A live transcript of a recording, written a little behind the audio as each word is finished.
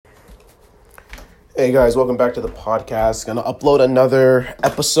Hey guys, welcome back to the podcast. Gonna upload another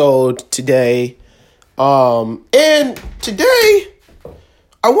episode today. And today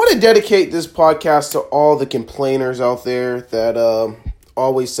I want to dedicate this podcast to all the complainers out there that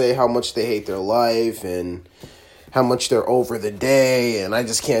always say how much they hate their life and how much they're over the day and I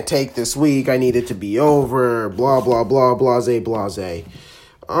just can't take this week. I need it to be over. Blah blah blah blase blase.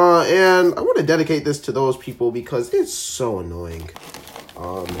 And I want to dedicate this to those people because it's so annoying.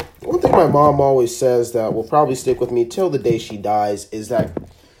 One thing my mom always says that will probably stick with me till the day she dies is that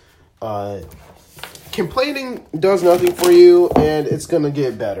complaining does nothing for you and it's going to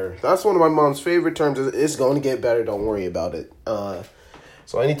get better. That's one of my mom's favorite terms. It's going to get better. Don't worry about it.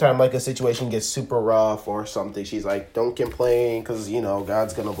 So anytime like a situation gets super rough or something, she's like, don't complain because,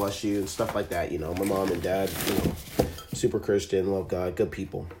 God's going to bless you and stuff like that. My mom and dad, super Christian, love God, good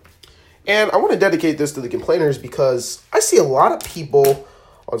people. And I want to dedicate this to the complainers because I see a lot of people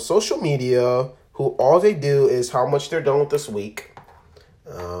on social media who all they do is how much they're done with this week.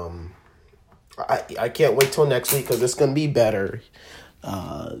 I can't wait till next week because it's going to be better.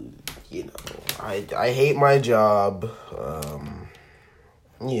 I hate my job.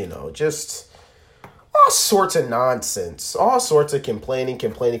 Just all sorts of nonsense, all sorts of complaining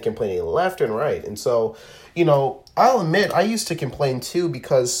left and right. And so, I'll admit I used to complain too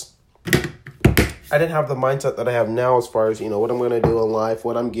because I didn't have the mindset that I have now as far as, what I'm going to do in life,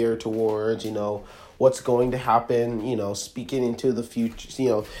 what I'm geared towards, what's going to happen, speaking into the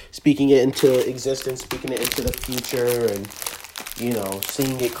future, speaking it into existence, speaking it into the future and,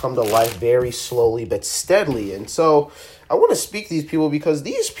 seeing it come to life very slowly but steadily. And so I want to speak to these people because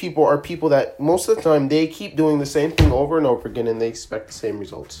these people are people that most of the time they keep doing the same thing over and over again and they expect the same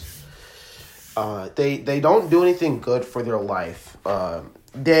results. They don't do anything good for their life.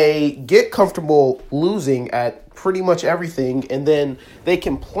 They get comfortable losing at pretty much everything, and then they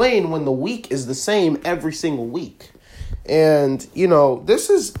complain when the week is the same every single week. And this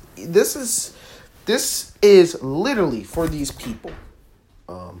is literally for these people.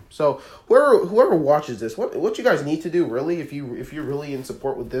 So whoever watches this, what you guys need to do really, if you're really in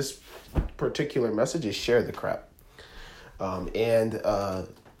support with this particular message, is share the crap. And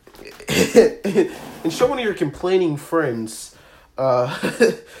show one of your complaining friends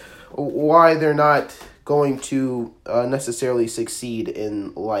why they're not going to necessarily succeed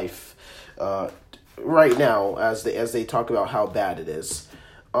in life right now as they talk about how bad it is.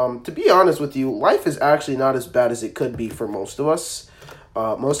 To be honest with you, life is actually not as bad as it could be for most of us.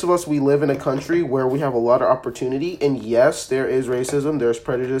 Most of us, we live in a country where we have a lot of opportunity, and yes, there is racism, there's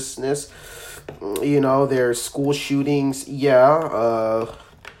prejudiceness, there's school shootings, there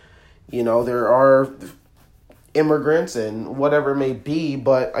are immigrants and whatever it may be,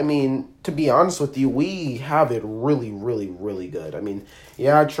 but to be honest with you, we have it really, really, really good.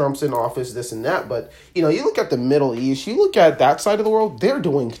 Trump's in office, this and that, but you look at the Middle East, you look at that side of the world, they're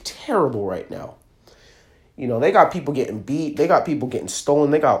doing terrible right now. They got people getting beat, they got people getting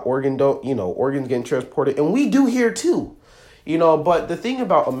stolen, they got organs getting transported, and we do here too. But the thing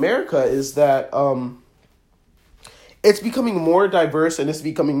about America is that it's becoming more diverse and it's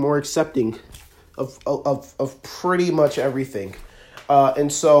becoming more accepting of pretty much everything.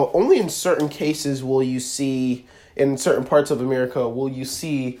 And so only in certain cases will you see, in certain parts of America, will you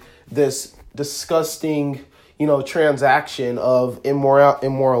see this disgusting, transaction of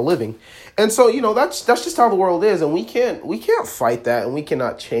immoral living. And so, that's just how the world is. And we can't fight that and we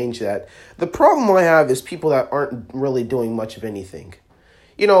cannot change that. The problem I have is people that aren't really doing much of anything.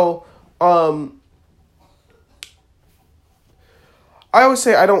 I always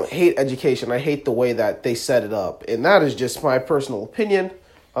say I don't hate education. I hate the way that they set it up. And that is just my personal opinion.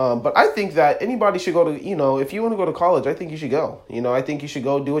 But I think that anybody should go to, if you want to go to college, I think you should go. I think you should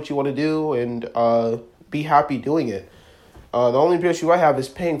go do what you want to do and be happy doing it. The only issue I have is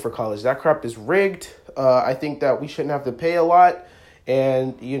paying for college. That crap is rigged. I think that we shouldn't have to pay a lot.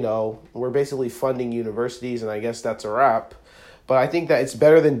 And, we're basically funding universities, and I guess that's a wrap. But I think that it's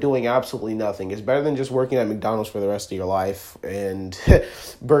better than doing absolutely nothing. It's better than just working at McDonald's for the rest of your life and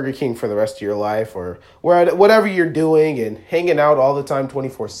Burger King for the rest of your life or whatever you're doing and hanging out all the time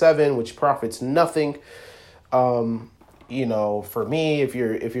 24/7, which profits nothing. For me, if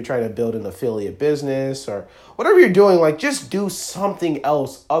you're trying to build an affiliate business or whatever you're doing, just do something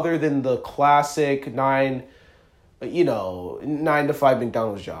else other than the classic 9 to 5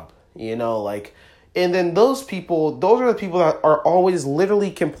 McDonald's job, and then those are the people that are always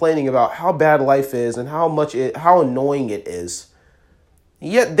literally complaining about how bad life is and how annoying it is.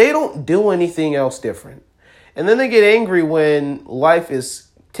 Yet they don't do anything else different. And then they get angry when life is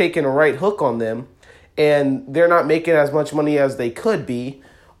taking a right hook on them and they're not making as much money as they could be,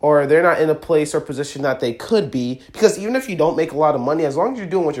 or they're not in a place or position that they could be. Because even if you don't make a lot of money, as long as you're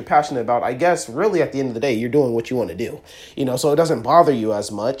doing what you're passionate about, I guess really at the end of the day, you're doing what you want to do, so it doesn't bother you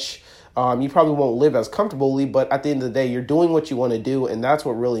as much. You probably won't live as comfortably, but at the end of the day, you're doing what you want to do, and that's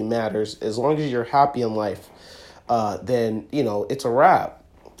what really matters. As long as you're happy in life, then, it's a wrap.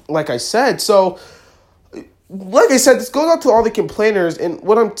 Like I said, this goes out to all the complainers, and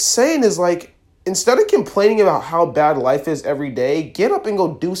what I'm saying is, like, instead of complaining about how bad life is every day, get up and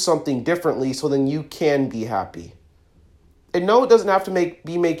go do something differently so then you can be happy. And no, it doesn't have to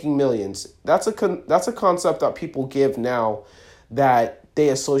be making millions. That's a concept that people give now that they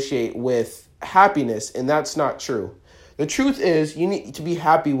associate with happiness, and that's not true. The truth is you need to be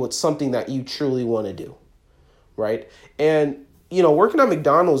happy with something that you truly want to do, right? And, working at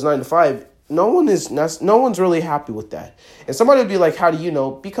McDonald's 9 to 5, no one's really happy with that. And somebody would be like, how do you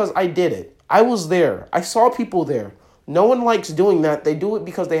know? Because I did it. I was there. I saw people there. No one likes doing that. They do it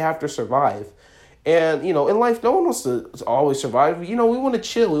because they have to survive. And, in life, no one wants to always survive. We want to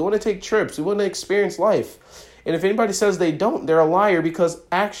chill. We want to take trips. We want to experience life. And if anybody says they don't, they're a liar, because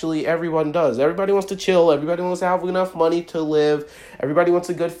actually everyone does. Everybody wants to chill. Everybody wants to have enough money to live. Everybody wants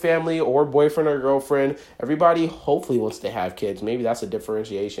a good family or boyfriend or girlfriend. Everybody hopefully wants to have kids. Maybe that's a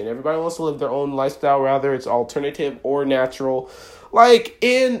differentiation. Everybody wants to live their own lifestyle, rather it's alternative or natural.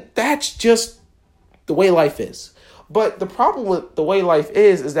 And that's just the way life is. But the problem with the way life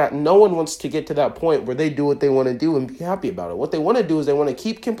is that no one wants to get to that point where they do what they want to do and be happy about it. What they want to do is they want to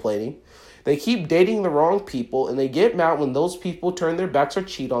keep complaining. They keep dating the wrong people, and they get mad when those people turn their backs or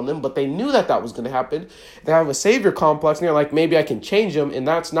cheat on them, but they knew that was going to happen. They have a savior complex, and they're like, maybe I can change them, and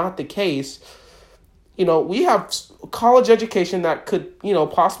that's not the case. We have college education that could,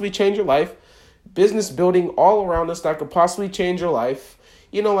 possibly change your life. Business building all around us that could possibly change your life.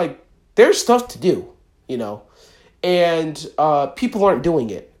 There's stuff to do, and people aren't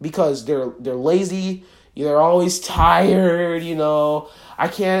doing it because they're lazy. They're always tired, I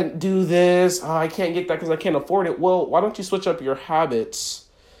can't do this. I can't get that because I can't afford it. Well, why don't you switch up your habits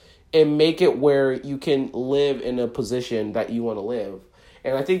and make it where you can live in a position that you want to live?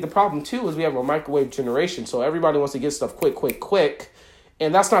 And I think the problem, too, is we have a microwave generation. So everybody wants to get stuff quick.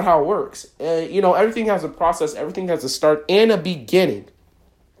 And that's not how it works. Everything has a process. Everything has a start and a beginning,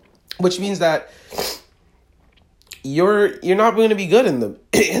 which means that you're not going to be good in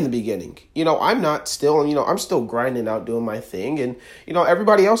the beginning. I'm not still, I'm still grinding out doing my thing, and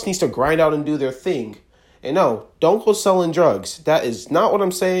everybody else needs to grind out and do their thing. And no, don't go selling drugs. That is not what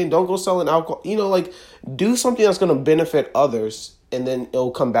I'm saying. Don't go selling alcohol. Do something that's going to benefit others, and then it'll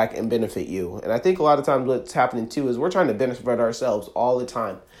come back and benefit you. And I think a lot of times what's happening too is we're trying to benefit ourselves all the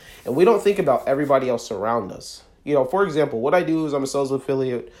time, and we don't think about everybody else around us. For example, what I do is I'm a sales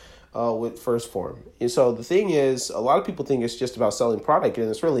affiliate with First Form. And so the thing is, a lot of people think it's just about selling product, and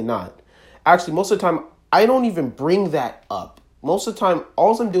it's really not. Actually, most of the time, I don't even bring that up. Most of the time,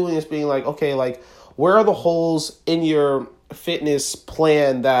 all I'm doing is being like, okay, where are the holes in your fitness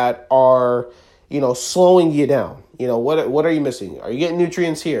plan that are, slowing you down? What are you missing? Are you getting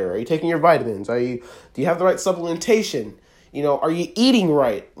nutrients here? Are you taking your vitamins? Do you have the right supplementation? Are you eating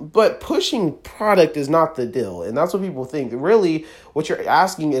right? But pushing product is not the deal. And that's what people think. Really, what you're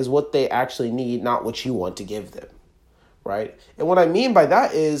asking is what they actually need, not what you want to give them, right? And what I mean by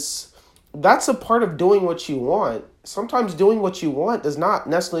that is that's a part of doing what you want. Sometimes doing what you want does not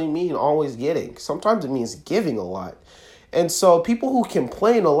necessarily mean always getting. Sometimes it means giving a lot. And so people who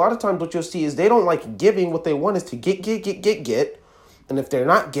complain, a lot of times what you'll see is they don't like giving. What they want is to get. And if they're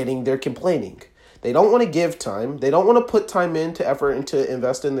not getting, they're complaining. They don't want to give time. They don't want to put time into effort and to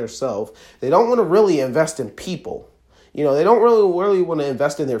invest in themselves. They don't want to really invest in people. They don't really want to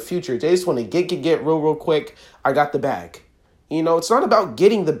invest in their future. They just want to get real quick. I got the bag. It's not about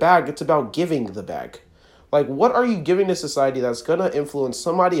getting the bag. It's about giving the bag. What are you giving to society that's going to influence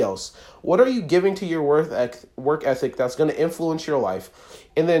somebody else? What are you giving to your work ethic that's going to influence your life?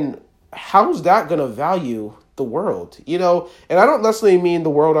 And then how's that going to value the world? And I don't necessarily mean the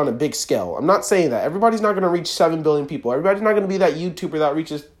world on a big scale. I'm not saying that. Everybody's not going to reach 7 billion people. Everybody's not going to be that YouTuber that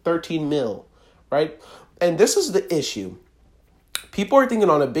reaches 13 mil, right? And this is the issue. People are thinking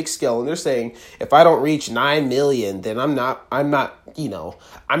on a big scale, and they're saying, if I don't reach 9 million, then I'm not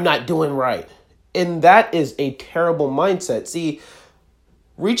doing right. And that is a terrible mindset. See,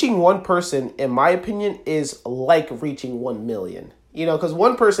 reaching one person, in my opinion, is like reaching 1 million. Because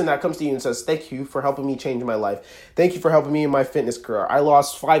one person that comes to you and says, thank you for helping me change my life. Thank you for helping me in my fitness career. I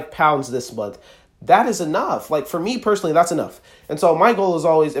lost 5 pounds this month. That is enough. For me personally, that's enough. And so my goal is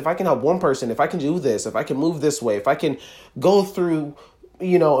always, if I can help one person, if I can do this, if I can move this way, if I can go through,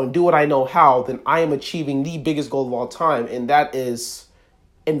 and do what I know how, then I am achieving the biggest goal of all time. And that is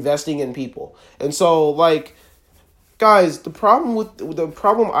investing in people. And so, like, guys, the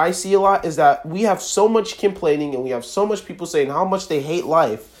problem I see a lot is that we have so much complaining and we have so much people saying how much they hate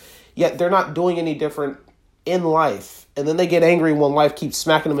life, yet they're not doing any different in life. And then they get angry when life keeps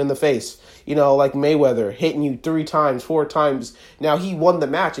smacking them in the face. You know, like Mayweather hitting you 3 times, 4 times. Now he won the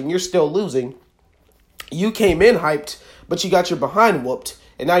match and you're still losing. You came in hyped, but you got your behind whooped.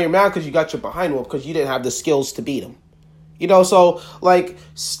 And now you're mad because you got your behind whooped because you didn't have the skills to beat him. You know, so, like,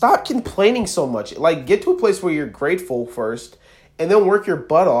 stop complaining so much. Like, get to a place where you're grateful first and then work your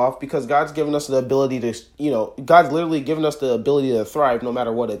butt off because God's given us the ability to, you know, God's literally given us the ability to thrive no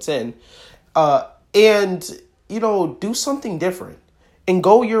matter what it's in. And, you know, do something different and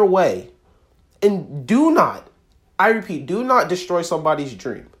go your way. And do not, I repeat, do not destroy somebody's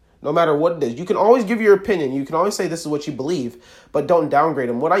dream. No matter what it is. You can always give your opinion. You can always say this is what you believe, but don't downgrade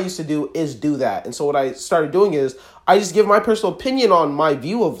them. What I used to do is do that. And so what I started doing is I just give my personal opinion on my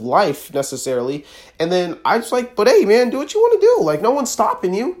view of life necessarily. And then I just like, but hey, man, do what you want to do. Like, no one's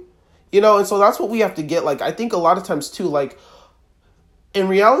stopping you. You know, and so that's what we have to get. Like, I think a lot of times too, like, in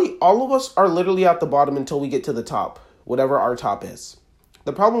reality, all of us are literally at the bottom until we get to the top, whatever our top is.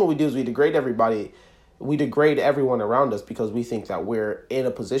 The problem we do is we degrade everybody. We degrade everyone around us because we think that we're in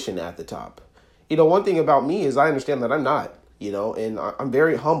a position at the top. You know, one thing about me is I understand that I'm not, you know, and I'm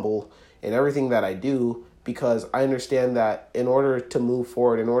very humble in everything that I do because I understand that in order to move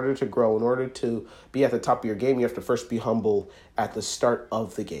forward, in order to grow, in order to be at the top of your game, you have to first be humble at the start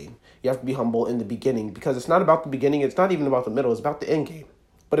of the game. You have to be humble in the beginning because it's not about the beginning. It's not even about the middle. It's about the end game.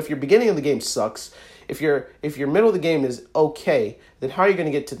 But if your beginning of the game sucks, if your middle of the game is okay, then how are you going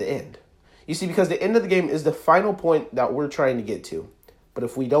to get to the end? You see, because the end of the game is the final point that we're trying to get to. But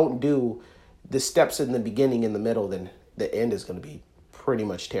if we don't do the steps in the beginning and the middle, then the end is going to be pretty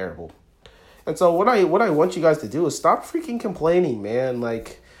much terrible. And so what I want you guys to do is stop freaking complaining, man.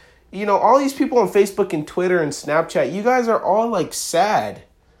 Like, you know, all these people on Facebook and Twitter and Snapchat, you guys are all like sad,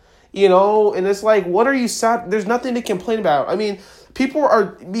 you know, and it's like, what are you sad? There's nothing to complain about. I mean,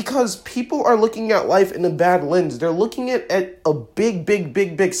 because people are looking at life in a bad lens. They're looking at a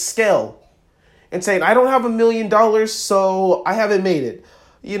big scale. And saying, I don't have $1 million, so I haven't made it.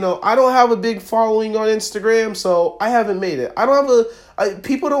 You know, I don't have a big following on Instagram, so I haven't made it. I don't have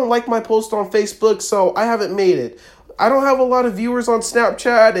people don't like my post on Facebook, so I haven't made it. I don't have a lot of viewers on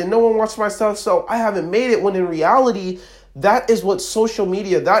Snapchat, and no one watches my stuff, so I haven't made it. When in reality, that is what social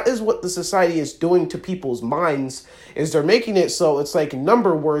media, that is what the society is doing to people's minds, is they're making it so it's like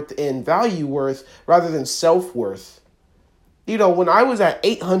number worth and value worth rather than self-worth. You know, when I was at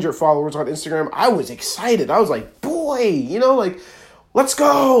 800 followers on Instagram, I was excited. I was like, boy, you know, like, let's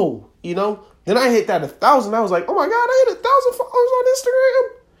go, you know. Then I hit that 1,000. I was like, oh my God, I hit 1,000 followers on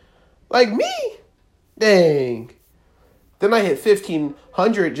Instagram. Like me? Dang. Then I hit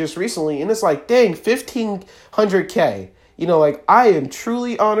 1,500 just recently, and it's like, dang, 1,500K. You know, like, I am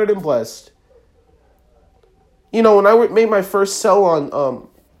truly honored and blessed. You know, when I made my first sell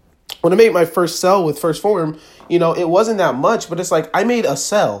with First Form, you know, it wasn't that much, but it's like I made a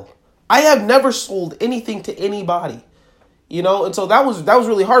sell. I have never sold anything to anybody, you know, and so that was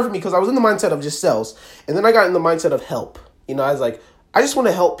really hard for me because I was in the mindset of just sales, and then I got in the mindset of help. You know, I was like, I just want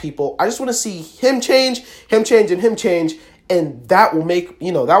to help people. I just want to see him change, and him change, and that will make,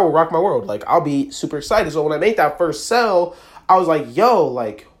 you know, that will rock my world. Like, I'll be super excited. So when I made that first sell, I was like, yo,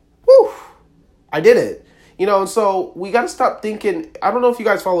 like, whew, I did it. You know, and so we got to stop thinking. I don't know if you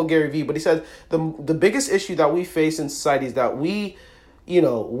guys follow Gary Vee, but he said the biggest issue that we face in society is that we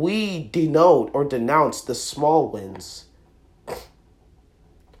denote or denounce the small wins.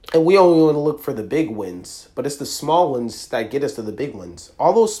 And we only want to look for the big wins, but it's the small wins that get us to the big wins.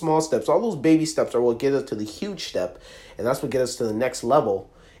 All those small steps, all those baby steps are what get us to the huge step, and that's what gets us to the next level.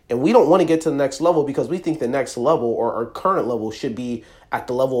 And we don't want to get to the next level because we think the next level or our current level should be at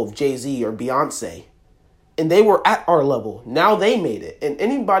the level of Jay-Z or Beyonce. And they were at our level. Now they made it. And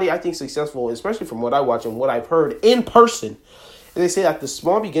anybody I think successful, especially from what I watch and what I've heard in person, they say that the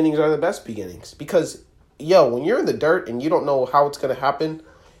small beginnings are the best beginnings. Because, when you're in the dirt and you don't know how it's going to happen,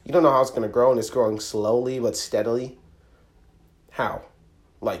 you don't know how it's going to grow, and it's growing slowly but steadily. How?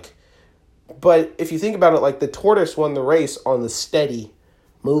 But if you think about it, like the tortoise won the race on the steady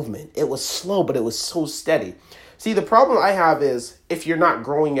movement. It was slow, but it was so steady. See, the problem I have is if you're not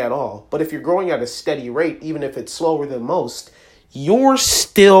growing at all, but if you're growing at a steady rate, even if it's slower than most, you're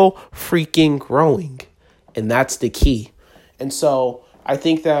still freaking growing. And that's the key. And so I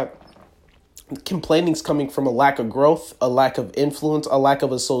think that complaining is coming from a lack of growth, a lack of influence, a lack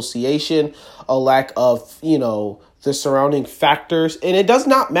of association, a lack of, the surrounding factors. And it does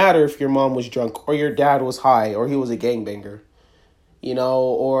not matter if your mom was drunk or your dad was high or he was a gangbanger.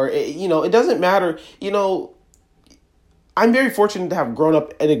 or, it doesn't matter. I'm very fortunate to have grown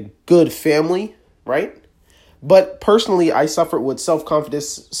up in a good family, right? But personally, I suffered with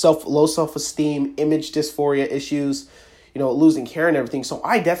self-confidence, low self-esteem, image dysphoria issues, losing hair and everything. So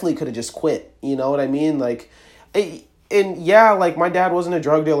I definitely could have just quit. You know what I mean? Like, like my dad wasn't a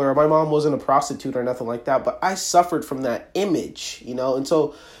drug dealer or my mom wasn't a prostitute or nothing like that. But I suffered from that image, And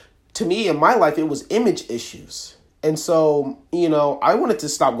so to me, in my life, it was image issues. And so, I wanted to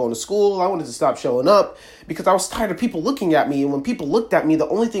stop going to school. I wanted to stop showing up because I was tired of people looking at me. And when people looked at me, the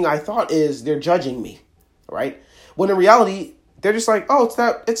only thing I thought is they're judging me. Right? When in reality, they're just like, oh, it's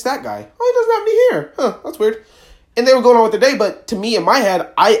that guy. Oh, he doesn't have any hair. Huh, that's weird. And they were going on with their day. But to me, in my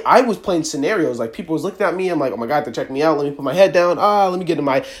head, I was playing scenarios. Like, people was looking at me. I'm like, oh my God, they're checking me out. Let me put my head down.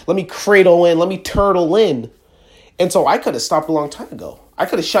 Let me cradle in. Let me turtle in. And so I could have stopped a long time ago. I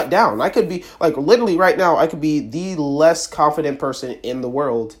could have shut down. I could be, like, literally right now, I could be the less confident person in the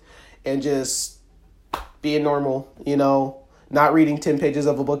world and just being normal, not reading 10 pages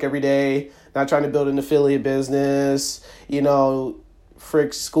of a book every day, not trying to build an affiliate business,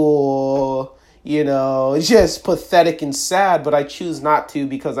 frick school, it's just pathetic and sad, but I choose not to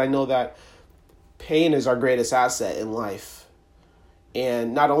because I know that pain is our greatest asset in life.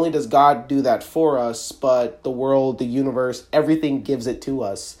 And not only does God do that for us, but the world, the universe, everything gives it to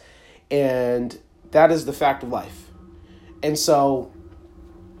us. And that is the fact of life. And so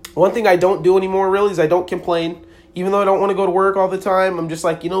one thing I don't do anymore really is I don't complain. Even though I don't want to go to work all the time, I'm just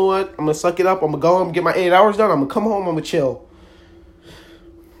like, you know what? I'm going to suck it up. I'm going to go. I'm going to get my 8 hours done. I'm going to come home. I'm going to chill.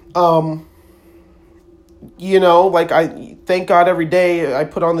 I thank God every day. I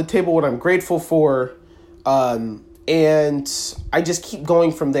put on the table what I'm grateful for. And I just keep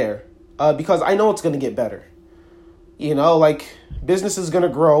going from there because I know it's going to get better. Business is going to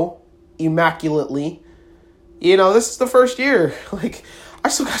grow immaculately. This is the first year. I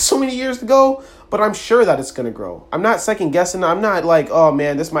still got so many years to go, but I'm sure that it's going to grow. I'm not second guessing. I'm not like, oh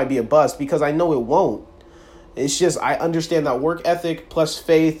man, this might be a bust because I know it won't. It's just, I understand that work ethic plus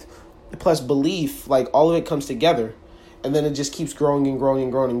faith plus belief, all of it comes together. And then it just keeps growing and growing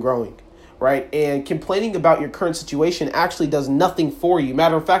and growing and growing. Right? And complaining about your current situation actually does nothing for you.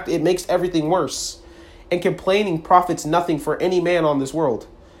 Matter of fact, it makes everything worse. And complaining profits nothing for any man on this world.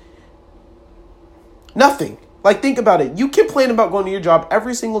 Nothing. Think about it. You complain about going to your job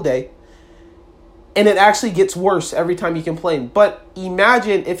every single day, and it actually gets worse every time you complain. But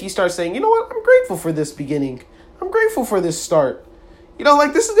imagine if you start saying, you know what? I'm grateful for this beginning. I'm grateful for this start.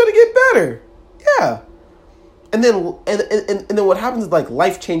 This is going to get better. Yeah. And then and then what happens is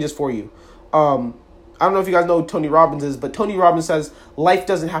life changes for you. I don't know if you guys know who Tony Robbins is, but Tony Robbins says life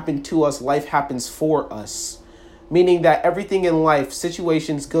doesn't happen to us, life happens for us. Meaning that everything in life,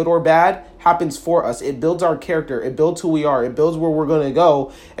 situations, good or bad, happens for us. It builds our character. It builds who we are. It builds where we're going to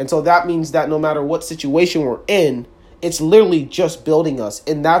go. And so that means that no matter what situation we're in, it's literally just building us.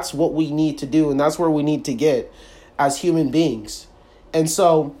 And that's what we need to do. And that's where we need to get as human beings. And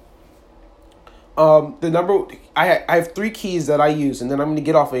so I have 3 keys that I use, and then I'm going to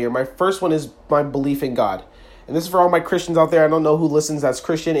get off of here. My first one is my belief in God. And this is for all my Christians out there. I don't know who listens that's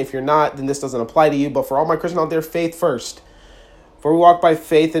Christian. If you're not, then this doesn't apply to you. But for all my Christians out there, faith first. For we walk by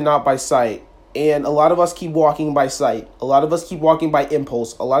faith and not by sight. And a lot of us keep walking by sight. A lot of us keep walking by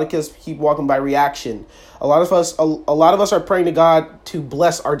impulse. A lot of us keep walking by reaction. A lot of us are praying to God to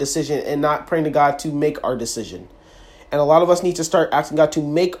bless our decision and not praying to God to make our decision. And a lot of us need to start asking God to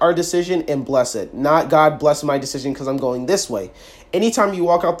make our decision and bless it. Not God bless my decision because I'm going this way. Anytime you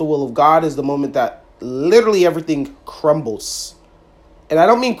walk out the will of God is the moment that literally everything crumbles. And I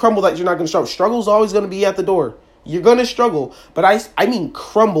don't mean crumble that you're not going to struggle. Struggle is always going to be at the door. You're going to struggle. But I mean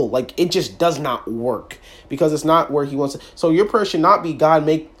crumble. It just does not work. Because it's not where he wants it. So your prayer should not be God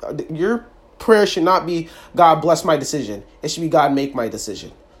bless my decision. It should be God make my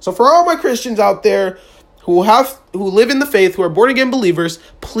decision. So for all my Christians out there who live in the faith, who are born again believers,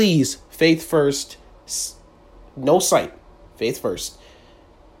 please, faith first. No sight. Faith first.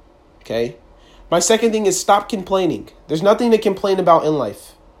 Okay? My second thing is stop complaining. There's nothing to complain about in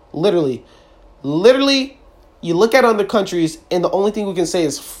life. Literally, you look at other countries and the only thing we can say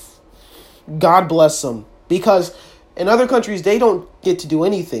is God bless them. Because in other countries, they don't get to do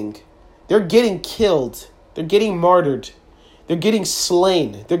anything. They're getting killed. They're getting martyred. They're getting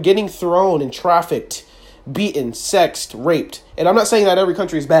slain. They're getting thrown and trafficked, beaten, sexed, raped. And I'm not saying that every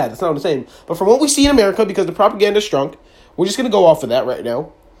country is bad. That's not what I'm saying. But from what we see in America, because the propaganda is strong, we're just going to go off of that right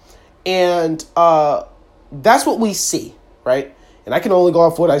now. And that's what we see, right? And I can only go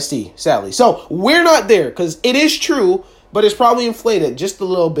off what I see, sadly. So we're not there because it is true, but it's probably inflated just a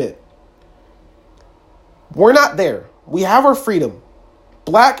little bit. We're not there. We have our freedom.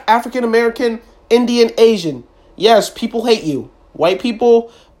 Black, African American, Indian, Asian. Yes, people hate you. White people,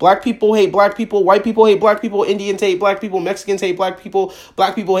 black people hate black people, white people hate black people, Indians hate black people, Mexicans hate black people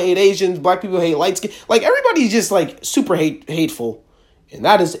hate Asians, black people hate light skin. Like, everybody's just, like, super hateful. And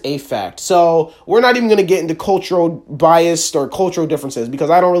that is a fact. So, we're not even going to get into cultural bias or cultural differences because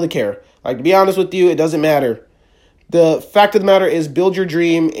I don't really care. Like, to be honest with you, it doesn't matter. The fact of the matter is build your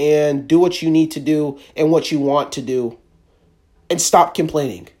dream and do what you need to do and what you want to do. And stop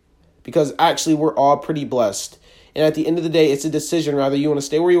complaining. Because actually, we're all pretty blessed. And at the end of the day, it's a decision whether you want to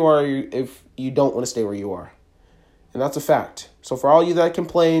stay where you are or if you don't want to stay where you are. And that's a fact. So for all you that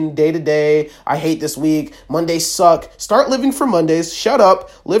complain day to day, I hate this week, Mondays suck, start living for Mondays, shut up,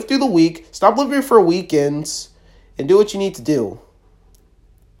 live through the week, stop living for weekends, and do what you need to do.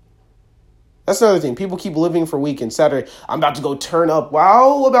 That's another thing. People keep living for weekends. Saturday, I'm about to go turn up. Well,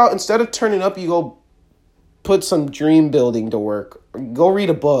 how about instead of turning up, you go put some dream building to work. Go read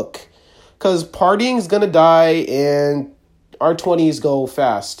a book. Because partying is going to die and our 20s go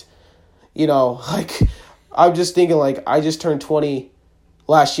fast. You know, like, I'm just thinking, like, I just turned 20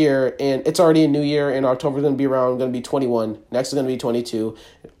 last year and it's already a new year and October's going to be around. I'm going to be 21. Next is going to be 22.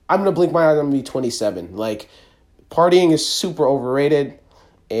 I'm going to blink my eyes. I'm going to be 27. Like, partying is super overrated.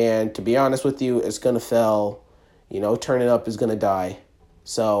 And to be honest with you, it's going to fail. You know, turning up is going to die.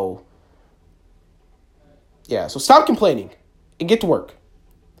 So, yeah. So stop complaining and get to work.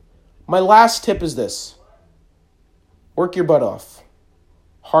 My last tip is this. Work your butt off.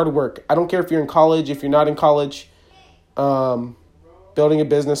 Hard work. I don't care if you're in college, if you're not in college, building a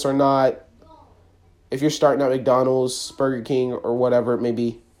business or not, if you're starting at McDonald's, Burger King, or whatever it may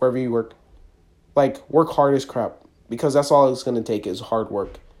be, wherever you work. Like, work hard as crap because that's all it's going to take is hard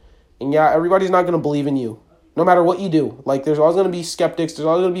work. And yeah, everybody's not going to believe in you no matter what you do. Like, there's always going to be skeptics. There's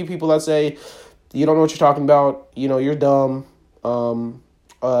always going to be people that say, you don't know what you're talking about. You know, you're dumb.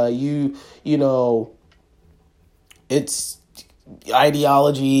 You know, it's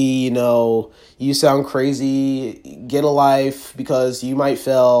ideology, you know, you sound crazy, get a life because you might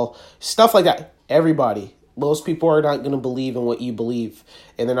fail, stuff like that. Everybody, most people are not going to believe in what you believe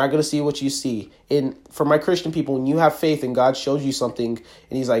and they're not going to see what you see. And for my Christian people, when you have faith and God shows you something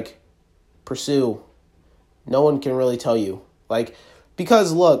and he's like, pursue, no one can really tell you. Like,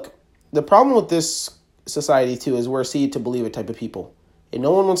 because look, the problem with this society too is we're a see it to believe it type of people. And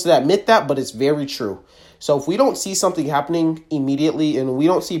no one wants to admit that, but it's very true. So if we don't see something happening immediately and we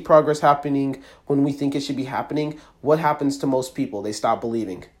don't see progress happening when we think it should be happening, what happens to most people? They stop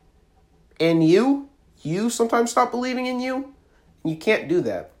believing. And you sometimes stop believing in you. You can't do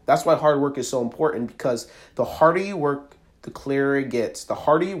that. That's why hard work is so important because the harder you work, the clearer it gets. The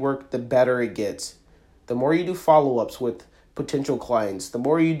harder you work, the better it gets. The more you do follow-ups with potential clients, the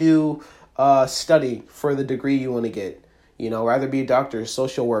more you do study for the degree you want to get. You know, rather be a doctor,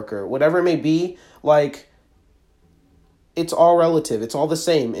 social worker, whatever it may be, like, it's all relative. It's all the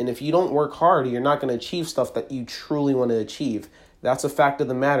same. And if you don't work hard, you're not going to achieve stuff that you truly want to achieve. That's a fact of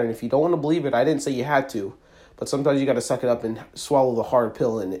the matter. And if you don't want to believe it, I didn't say you had to. But sometimes you got to suck it up and swallow the hard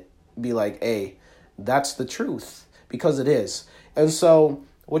pill and be like, hey, that's the truth. Because it is. And so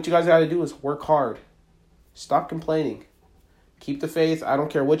what you guys got to do is work hard. Stop complaining. Keep the faith. I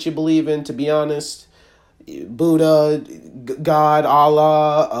don't care what you believe in, to be honest. Buddha, God,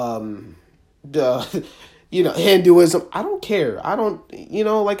 Allah, Hinduism. I don't care. I don't,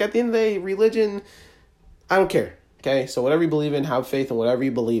 like at the end of the day, religion, I don't care. Okay. So whatever you believe in, have faith in whatever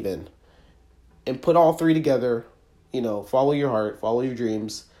you believe in and put all three together, follow your heart, follow your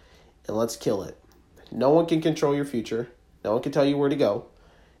dreams, and let's kill it. No one can control your future. No one can tell you where to go.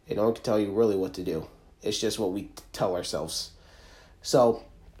 And no one can tell you really what to do. It's just what we tell ourselves. So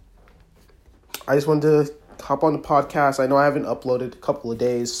I just wanted to hop on the podcast. I know I haven't uploaded a couple of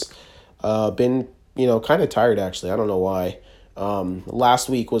days. Been, kind of tired, actually. I don't know why. Last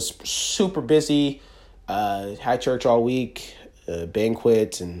week was super busy. Had church all week,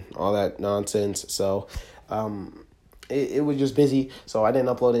 banquets and all that nonsense. So it was just busy. So I didn't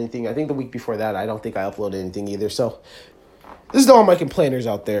upload anything. I think the week before that, I don't think I uploaded anything either. So this is to all my complainers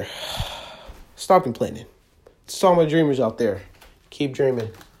out there. Stop complaining. This is to all my dreamers out there. Keep dreaming.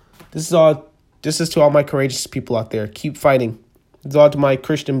 This is to all my courageous people out there. Keep fighting. This is all to my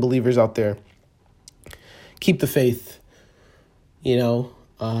Christian believers out there. Keep the faith. This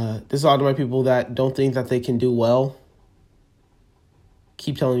is all to my people that don't think that they can do well.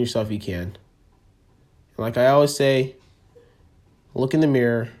 Keep telling yourself you can. And like I always say, look in the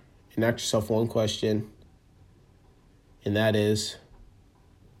mirror and ask yourself one question. And that is,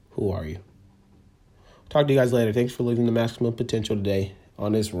 who are you? Talk to you guys later. Thanks for living the maximum potential today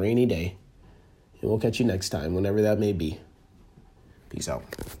on this rainy day. And we'll catch you next time, whenever that may be. Peace out.